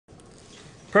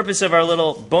Purpose of our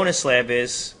little bonus lab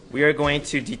is we are going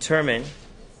to determine,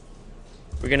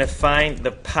 we're going to find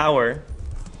the power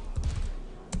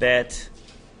that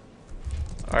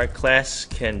our class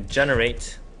can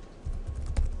generate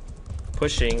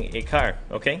pushing a car.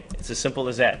 Okay? It's as simple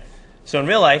as that. So in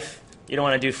real life, you don't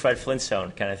want to do Fred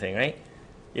Flintstone kind of thing, right?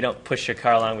 You don't push your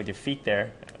car along with your feet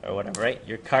there or whatever, right?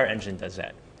 Your car engine does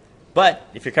that. But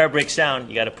if your car breaks down,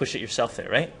 you got to push it yourself there,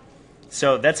 right?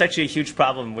 So that's actually a huge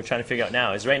problem we're trying to figure out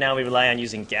now. Is right now we rely on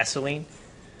using gasoline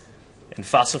and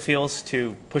fossil fuels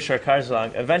to push our cars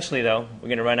along. Eventually, though, we're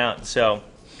going to run out. So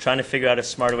trying to figure out a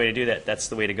smarter way to do that, that's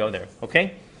the way to go there,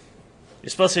 okay? You're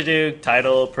supposed to do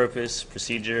title, purpose,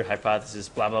 procedure, hypothesis,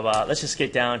 blah, blah, blah. Let's just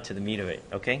get down to the meat of it,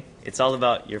 okay? It's all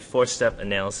about your 4-step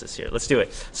analysis here. Let's do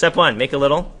it. Step 1, make a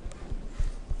little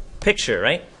picture,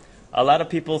 right? A lot of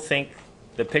people think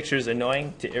the picture is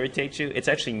annoying to irritate you. It's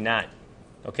actually not,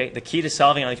 okay? The key to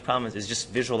solving all these problems is just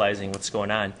visualizing what's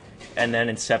going on. And then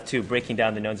in step 2, breaking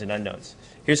down the knowns and unknowns.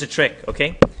 Here's a trick,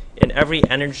 okay? In every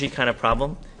energy kind of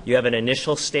problem, you have an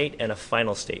initial state and a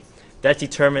final state. That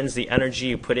determines the energy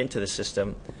you put into the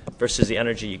system versus the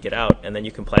energy you get out, and then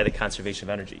you can apply the conservation of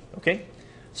energy, okay?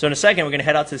 So in a second, we're going to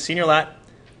head out to the senior lot.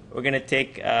 We're going to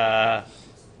take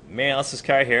Mary Alice's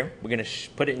car here. We're going to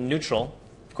put it in neutral.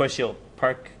 Of course, you'll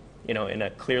park, in a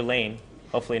clear lane.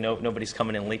 Hopefully nobody's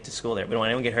coming in late to school there. We don't want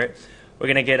anyone to get hurt. We're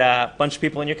going to get a bunch of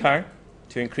people in your car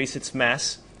to increase its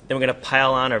mass. Then we're going to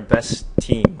pile on our best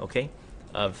team, okay,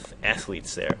 of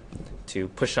athletes there to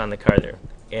push on the car there.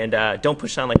 And don't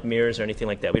push on like mirrors or anything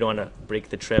like that. We don't want to break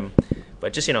the trim.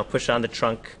 But just, push on the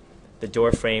trunk, the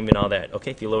door frame, and all that,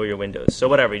 okay, if you lower your windows. So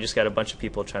whatever, you just got a bunch of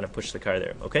people trying to push the car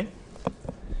there, okay?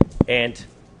 And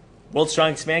World's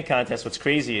Strongest Man contest, what's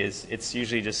crazy is it's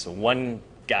usually just one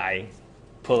guy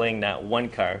pulling not one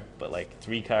car, but like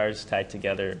 3 cars tied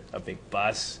together, a big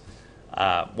bus.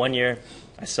 One year,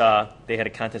 I saw they had a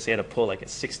contest. They had to pull like a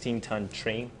 16-ton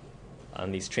train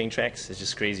on these train tracks. It's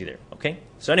just crazy there, okay?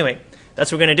 So anyway,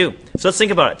 that's what we're going to do. So let's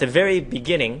think about it. At the very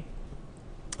beginning,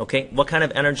 okay, what kind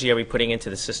of energy are we putting into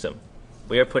the system?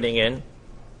 We are putting in,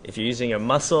 if you're using your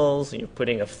muscles, and you're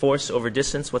putting a force over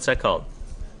distance, what's that called?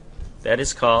 That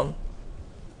is called,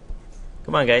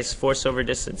 come on guys, force over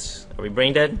distance. Are we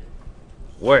brain dead?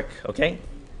 Work, okay?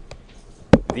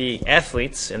 The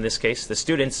athletes, in this case, the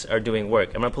students, are doing work.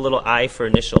 I'm going to put a little I for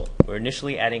initial. We're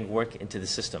initially adding work into the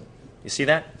system. You see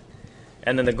that?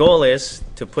 And then the goal is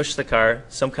to push the car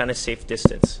some kind of safe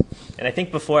distance. And I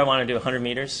think before I want to do 100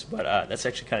 meters, but that's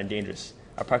actually kind of dangerous.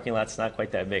 Our parking lot's not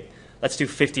quite that big. Let's do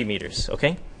 50 meters,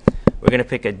 okay? We're going to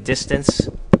pick a distance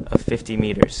of 50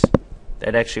 meters.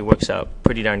 That actually works out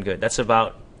pretty darn good. That's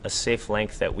about a safe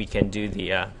length that we can do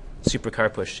the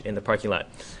supercar push in the parking lot.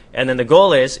 And then the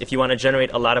goal is, if you want to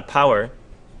generate a lot of power,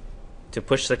 to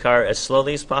push the car as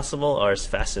slowly as possible or as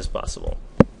fast as possible.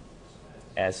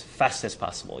 As fast as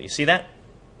possible. You see that?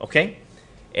 Okay?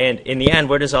 And in the end,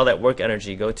 where does all that work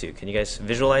energy go to? Can you guys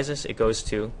visualize this? It goes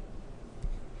to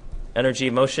energy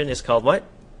of motion is called what?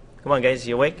 Come on, guys.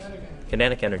 You awake?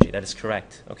 Kinetic energy. That is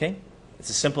correct. Okay? It's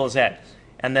as simple as that.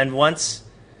 And then once,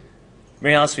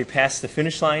 Mary Alice, we pass the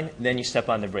finish line, then you step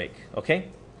on the brake. Okay?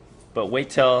 But wait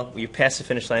till you pass the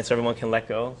finish line so everyone can let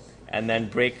go, and then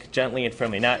brake gently and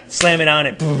firmly. Not slam it on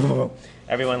and boom.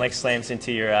 Everyone like slams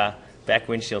into your back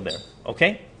windshield there.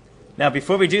 Okay? Now,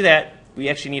 before we do that, we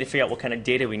actually need to figure out what kind of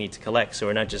data we need to collect so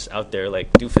we're not just out there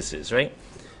like doofuses, right?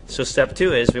 So step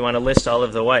 2 is we want to list all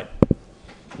of the what?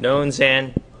 Knowns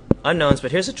and unknowns.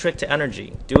 But here's a trick to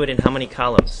energy. Do it in how many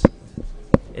columns?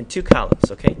 In 2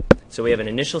 columns, okay? So we have an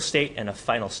initial state and a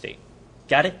final state.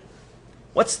 Got it?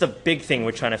 What's the big thing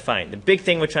we're trying to find? The big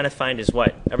thing we're trying to find is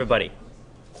what? Everybody.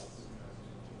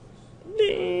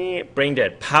 Brain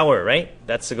dead. Power, right?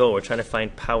 That's the goal. We're trying to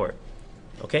find power.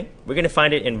 Okay? We're going to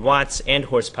find it in watts and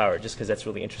horsepower just because that's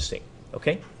really interesting.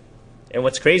 Okay? And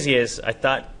what's crazy is I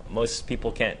thought most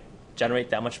people can't generate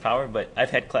that much power, but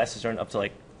I've had classes run up to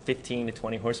like 15 to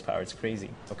 20 horsepower. It's crazy.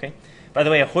 Okay? By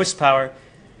the way, a horsepower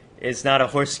is not a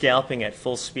horse galloping at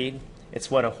full speed. It's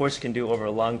what a horse can do over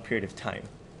a long period of time,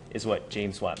 is what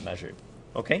James Watt measured.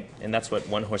 Okay? And that's what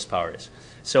 1 horsepower is.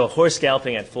 So a horse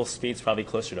galloping at full speed is probably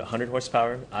closer to 100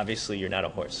 horsepower. Obviously, you're not a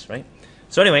horse, right?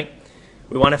 So anyway,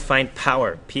 we want to find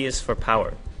power. P is for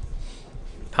power.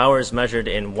 Power is measured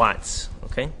in watts.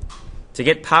 Okay? To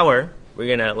get power, we're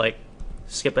going to like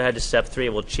skip ahead to step 3.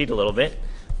 We'll cheat a little bit.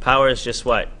 Power is just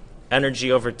what?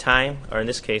 Energy over time, or in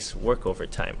this case, work over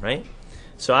time, right?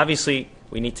 So obviously,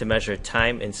 we need to measure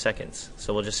time in seconds.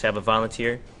 So we'll just have a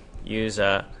volunteer use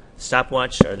a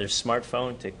stopwatch or their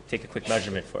smartphone to take a quick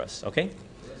measurement for us, okay?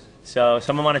 So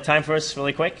someone want a time for us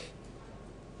really quick?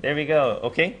 There we go,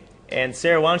 okay? And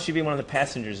Sarah, why don't you be one of the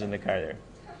passengers in the car there?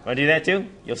 Want to do that too?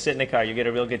 You'll sit in the car. You'll get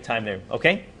a real good time there.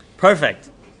 Okay? Perfect.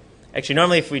 Actually,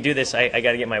 normally if we do this, I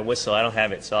got to get my whistle. I don't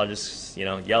have it, so I'll just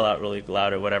yell out really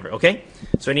loud or whatever. Okay?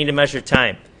 So we need to measure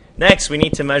time. Next, we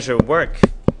need to measure work.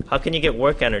 How can you get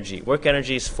work energy? Work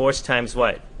energy is force times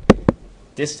what?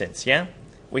 Distance, yeah?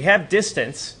 We have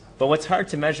distance, but what's hard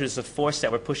to measure is the force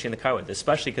that we're pushing the car with,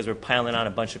 especially because we're piling on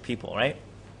a bunch of people, right?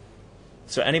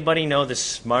 So anybody know the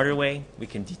smarter way we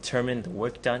can determine the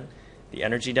work done, the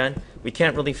energy done? We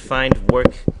can't really find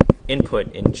work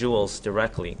input in joules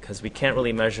directly because we can't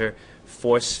really measure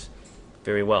force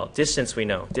very well. Distance we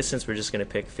know. Distance we're just going to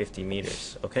pick 50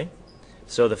 meters, okay?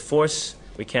 So the force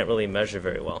we can't really measure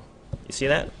very well. You see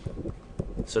that?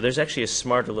 So there's actually a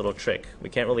smarter little trick. We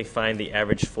can't really find the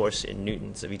average force in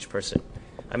newtons of each person.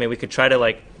 I mean, we could try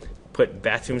to put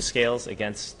bathroom scales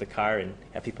against the car and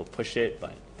have people push it,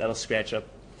 but that'll scratch up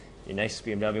your nice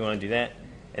BMW. You want to do that?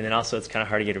 And then also it's kind of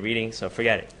hard to get a reading, so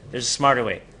forget it. There's a smarter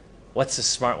way. What's the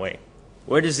smart way?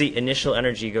 Where does the initial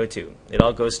energy go to? It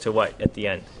all goes to what at the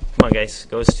end? Come on, guys.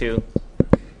 Goes to,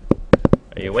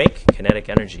 are you awake? Kinetic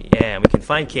energy. Yeah, we can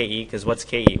find KE because what's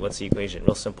KE? What's the equation?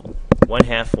 Real simple.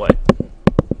 1/2 what?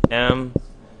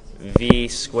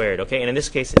 mv squared. Okay, and in this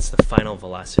case, it's the final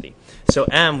velocity. So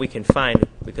m we can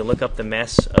look up the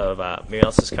mass of Mary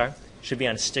Elsa's car. Should be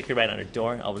on a sticker right on her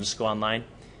door. I'll just go online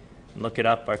and look it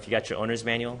up, or if you got your owner's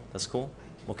manual, that's cool.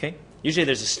 Okay? Usually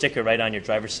there's a sticker right on your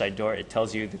driver's side door. It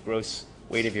tells you the gross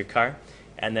weight of your car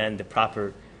and then the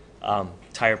proper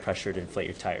tire pressure to inflate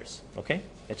your tires. Okay?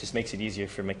 That just makes it easier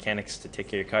for mechanics to take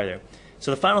care of your car there.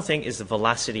 So the final thing is the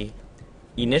velocity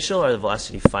initial or the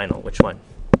velocity final. Which one?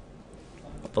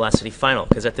 Velocity final,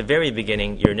 because at the very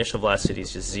beginning, your initial velocity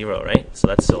is just 0, right? So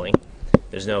that's silly.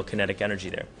 There's no kinetic energy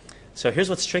there. So here's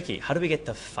what's tricky. How do we get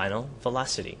the final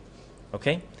velocity?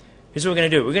 Okay? Here's what we're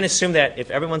going to do. We're going to assume that if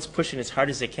everyone's pushing as hard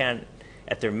as they can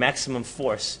at their maximum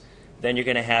force, then you're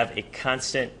going to have a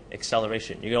constant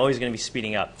acceleration. You're always going to be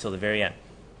speeding up till the very end.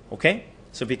 Okay?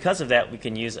 So because of that, we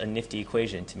can use a nifty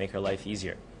equation to make our life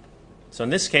easier. So in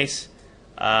this case,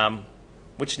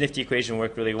 which nifty equation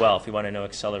worked really well if we want to know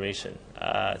acceleration?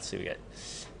 Let's see, we got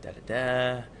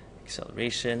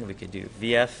acceleration. We could do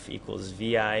VF equals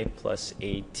VI plus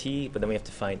AT, but then we have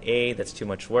to find A. That's too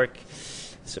much work.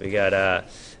 So we got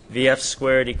VF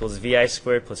squared equals VI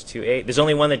squared plus 2A. There's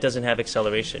only one that doesn't have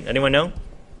acceleration. Anyone know?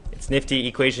 It's nifty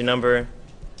equation number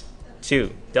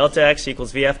 2. Delta X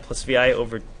equals VF plus VI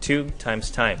over 2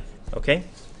 times time. Okay?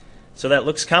 So that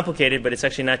looks complicated, but it's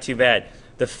actually not too bad.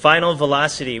 The final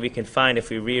velocity we can find if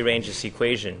we rearrange this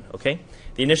equation. Okay?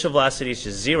 The initial velocity is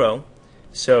just 0.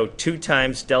 So 2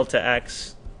 times delta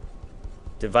x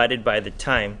divided by the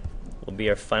time will be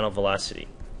our final velocity.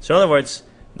 So in other words,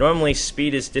 normally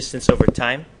speed is distance over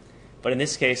time, but in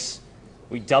this case,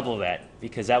 we double that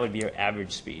because that would be our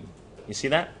average speed. You see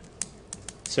that?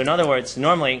 So in other words,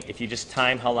 normally if you just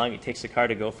time how long it takes a car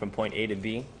to go from point A to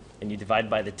B and you divide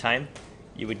by the time,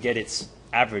 you would get its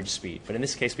average speed. But in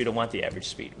this case, we don't want the average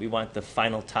speed. We want the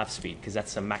final top speed because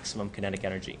that's the maximum kinetic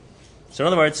energy. So in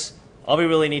other words, all we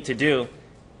really need to do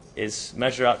is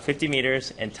measure out 50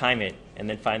 meters and time it and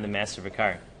then find the mass of a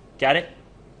car. Got it?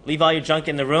 Leave all your junk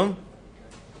in the room.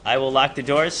 I will lock the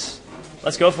doors.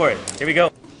 Let's go for it. Here we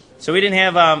go. So we didn't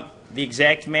have the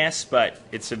exact mass, but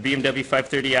it's a BMW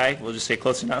 530i. We'll just say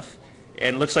close enough.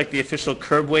 And it looks like the official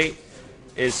curb weight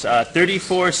is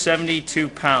 3,472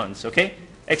 pounds. Okay?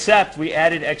 Except we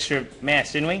added extra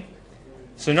mass, didn't we?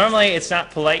 So normally it's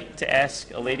not polite to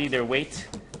ask a lady their weight.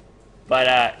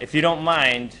 But if you don't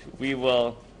mind, we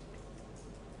will...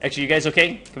 Actually, you guys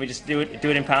okay? Can we just do it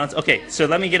in pounds? Okay, so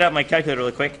let me get out my calculator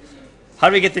really quick. How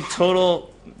do we get the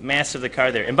total mass of the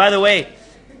car there? And by the way,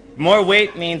 more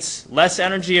weight means less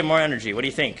energy and more energy. What do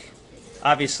you think?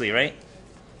 Obviously, right?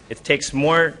 It takes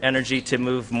more energy to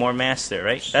move more mass there,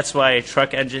 right? That's why a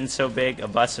truck engine's so big, a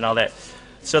bus and all that.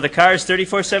 So the car is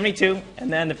 3,472,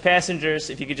 and then the passengers,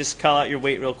 if you could just call out your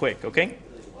weight real quick, okay?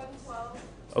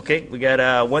 112. Okay, we got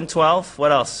 112.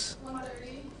 What else?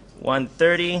 130.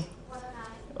 130.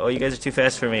 Oh, you guys are too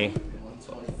fast for me.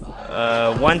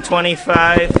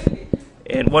 125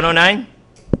 and 109.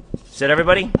 Is that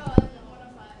everybody?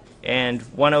 105. And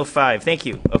 105. Thank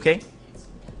you. Okay.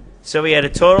 So we had a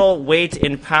total weight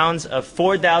in pounds of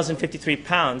 4,053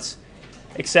 pounds,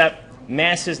 except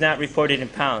mass is not reported in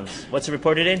pounds. What's it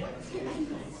reported in?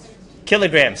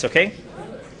 Kilograms. Okay.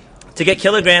 To get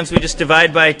kilograms, we just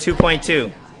divide by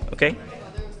 2.2. Okay.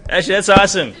 Actually, that's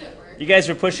awesome. You guys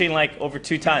were pushing like over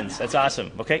 2 tons. That's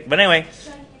awesome. Okay. But anyway,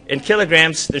 in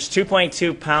kilograms, there's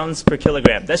 2.2 pounds per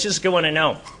kilogram. That's just a good one to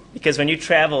know. Because when you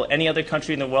travel any other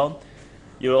country in the world,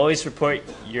 you'll always report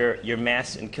your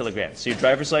mass in kilograms. So your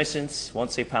driver's license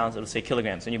won't say pounds, it'll say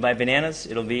kilograms. When you buy bananas,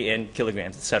 it'll be in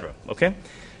kilograms, etc. Okay?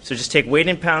 So just take weight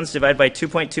in pounds divided by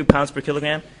 2.2 pounds per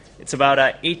kilogram. It's about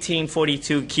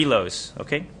 1842 kilos,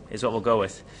 okay, is what we'll go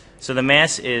with. So the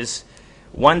mass is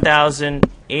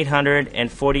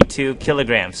 1,842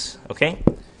 kilograms, okay?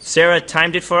 Sarah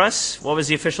timed it for us. What was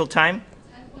the official time?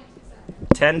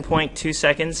 10.2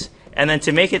 seconds. And then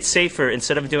to make it safer,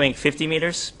 instead of doing 50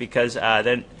 meters, because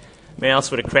then somebody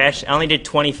else would have crashed, I only did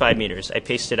 25 meters. I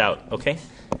paced it out, okay?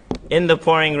 In the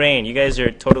pouring rain. You guys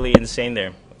are totally insane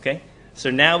there, okay? So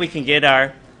now we can get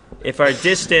if our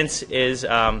distance is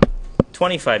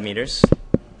 25 meters,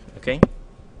 okay?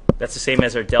 That's the same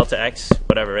as our delta x,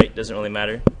 whatever, right? Doesn't really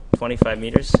matter. 25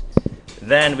 meters.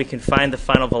 Then we can find the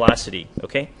final velocity,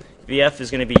 okay? Vf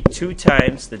is going to be 2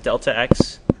 times the delta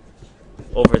x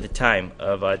over the time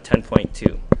of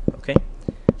 10.2, okay?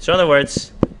 So in other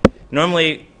words,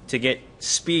 normally to get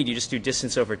speed, you just do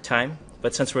distance over time.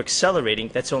 But since we're accelerating,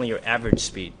 that's only your average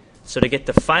speed. So to get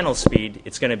the final speed,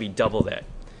 it's going to be double that.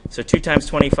 So 2 times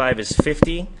 25 is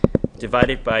 50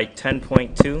 divided by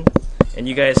 10.2. And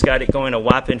you guys got it going a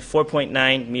whopping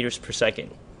 4.9 meters per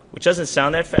second, which doesn't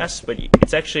sound that fast, but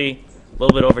it's actually a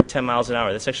little bit over 10 miles an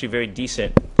hour. That's actually very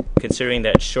decent considering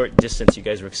that short distance you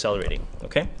guys were accelerating,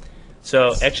 okay?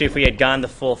 So actually, if we had gone the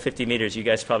full 50 meters, you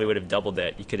guys probably would have doubled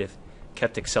that. You could have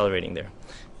kept accelerating there.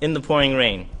 In the pouring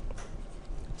rain.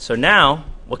 So now,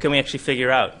 what can we actually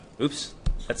figure out? Oops,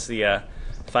 that's the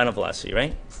final velocity,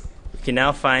 right? We can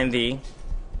now find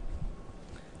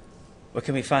what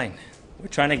can we find? We're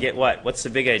trying to get what? What's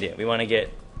the big idea? We want to get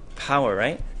power,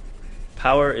 right?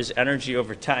 Power is energy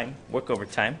over time, work over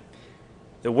time.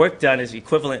 The work done is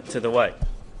equivalent to the what?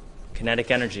 Kinetic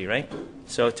energy, right?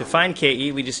 So to find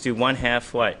KE, we just do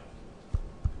 1/2 what?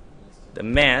 The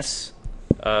mass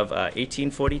of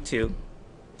 1842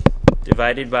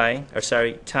 divided by,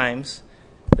 times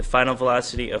the final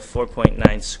velocity of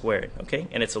 4.9 squared, okay?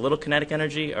 And it's a little kinetic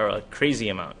energy or a crazy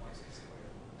amount?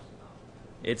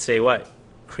 It's a what?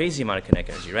 Crazy amount of kinetic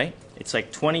energy, right? It's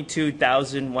like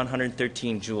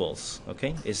 22,113 joules,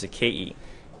 okay, is the KE.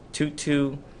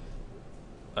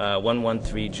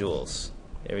 22,113 joules.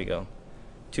 There we go.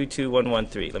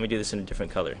 22,113. Let me do this in a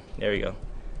different color. There we go.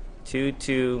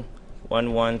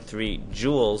 22,113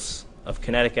 joules of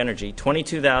kinetic energy.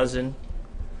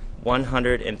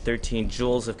 22,113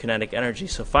 joules of kinetic energy.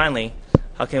 So finally,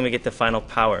 how can we get the final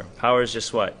power? Power is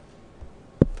just what?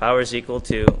 Power is equal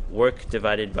to work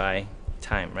divided by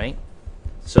time, right?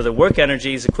 So the work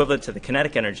energy is equivalent to the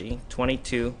kinetic energy,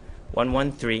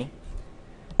 22,113.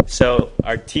 So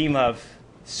our team of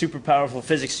super powerful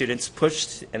physics students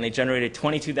pushed and they generated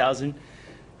 22,000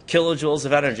 kilojoules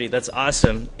of energy. That's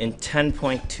awesome, in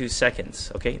 10.2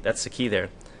 seconds. Okay, that's the key there.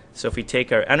 So if we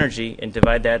take our energy and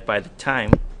divide that by the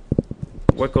time,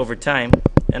 work over time,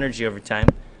 energy over time,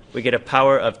 we get a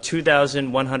power of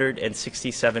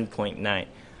 2,167.9.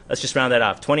 Let's just round that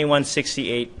off.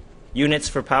 2168 units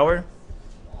for power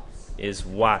is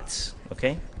watts,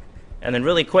 okay? And then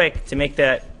really quick, to make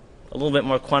that a little bit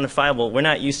more quantifiable, we're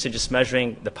not used to just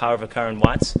measuring the power of a car in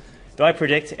watts. Though I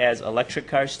predict as electric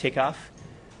cars take off,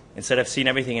 instead of seeing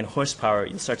everything in horsepower,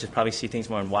 you'll start to probably see things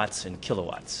more in watts and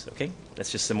kilowatts, okay? That's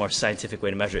just a more scientific way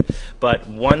to measure it. But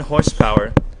 1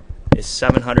 horsepower is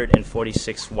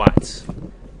 746 watts.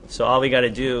 So all we got to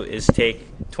do is take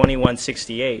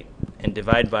 2168 and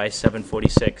divide by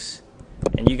 746.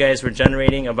 And you guys were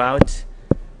generating about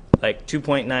like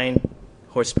 2.9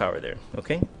 horsepower there,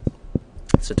 okay?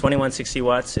 So 2160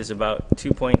 watts is about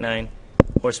 2.9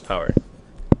 horsepower,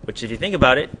 which if you think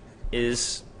about it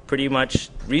is pretty much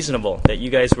reasonable that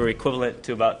you guys were equivalent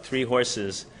to about 3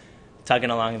 horses tugging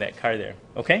along that car there,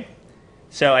 okay?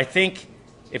 So I think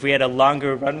if we had a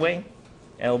longer runway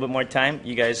and a little bit more time,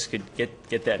 you guys could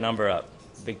get that number up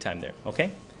big time there,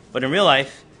 okay? But in real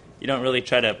life, you don't really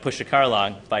try to push a car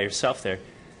along by yourself there,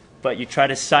 but you try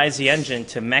to size the engine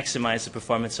to maximize the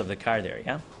performance of the car there,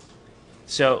 yeah?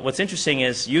 So what's interesting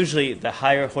is usually the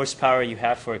higher horsepower you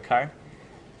have for a car,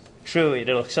 true,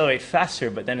 it'll accelerate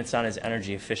faster, but then it's not as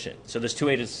energy efficient. So there's 2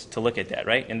 ways to look at that,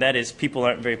 right? And that is people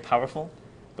aren't very powerful.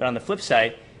 But on the flip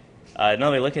side,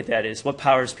 another way to look at that is what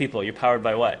powers people? You're powered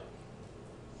by what?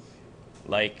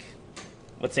 Like,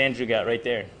 what's Andrew got right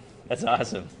there? That's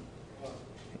awesome.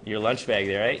 Your lunch bag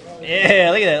there, right? Yeah,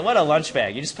 look at that. What a lunch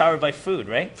bag. You're just powered by food,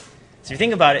 right? So if you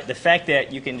think about it, the fact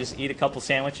that you can just eat a couple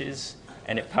sandwiches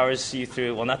and it powers you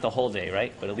through, well, not the whole day,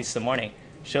 right? But at least the morning,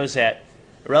 shows that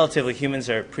relatively humans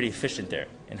are pretty efficient there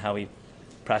in how we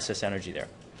process energy there.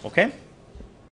 Okay?